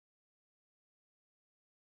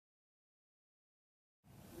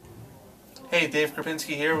Hey, Dave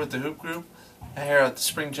Krapinski here with the Hoop Group. I'm here at the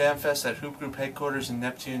Spring Jam Fest at Hoop Group headquarters in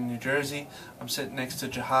Neptune, New Jersey. I'm sitting next to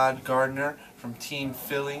Jahyde Gardiner from Team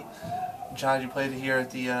Philly. Jahyde, you played here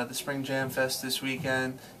at the Spring Jam Fest this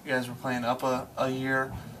weekend. You guys were playing up a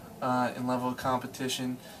year in level of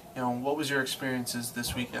competition. You know, what was your experiences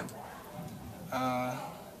this weekend? I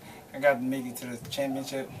got to make it to the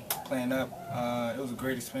championship, playing up. It was a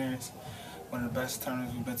great experience. One of the best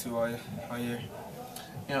tournaments we've been to all year.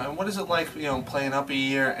 You know, and what is it like, playing up a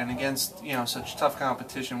year and against, such tough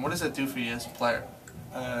competition? What does that do for you as a player?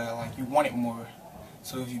 Like, you want it more.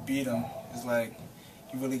 So if you beat them, it's like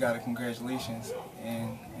you really got a congratulations.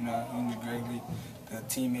 And, you did greatly. The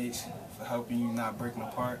teammates for helping you not breaking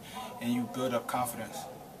apart, and you build up confidence.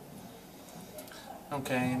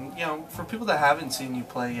 Okay, and, for people that haven't seen you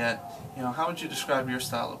play yet, how would you describe your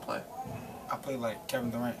style of play? I play like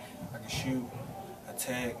Kevin Durant. I can shoot,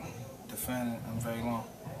 attack, defend, I'm very long.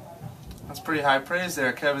 That's pretty high praise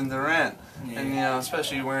there, Kevin Durant. Yeah. And,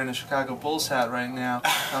 especially wearing a Chicago Bulls hat right now.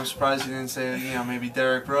 I'm surprised you didn't say, maybe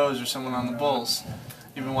Derrick Rose or someone on the Bulls.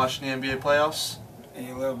 You've been watching the NBA playoffs?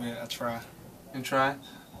 Yeah, a little bit. I try. You try?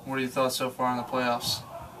 What are your thoughts so far on the playoffs?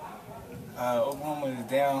 Oklahoma is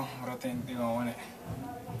down, but I think they're going to win it.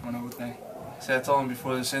 Win everything. See, I told him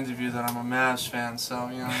before this interview that I'm a Mavs fan, so,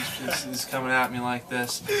 he's coming at me like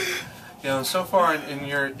this. So far in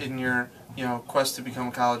your quest to become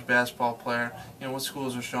a college basketball player, what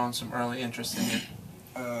schools are showing some early interest in you?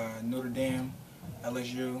 Notre Dame,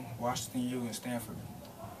 LSU, Washington U, and Stanford.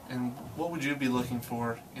 And what would you be looking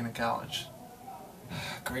for in a college?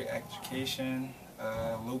 Great education,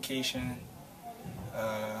 location,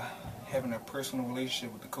 having a personal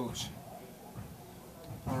relationship with the coach.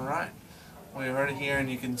 All right. Well, you heard it here,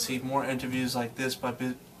 and you can see more interviews like this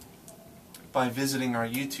by visiting our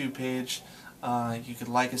YouTube page. You could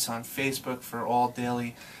like us on Facebook for all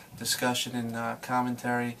daily discussion and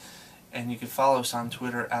commentary, and you can follow us on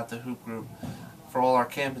Twitter at the Hoop Group. For all our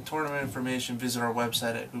camp and tournament information, visit our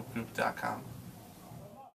website at hoopgroup.com.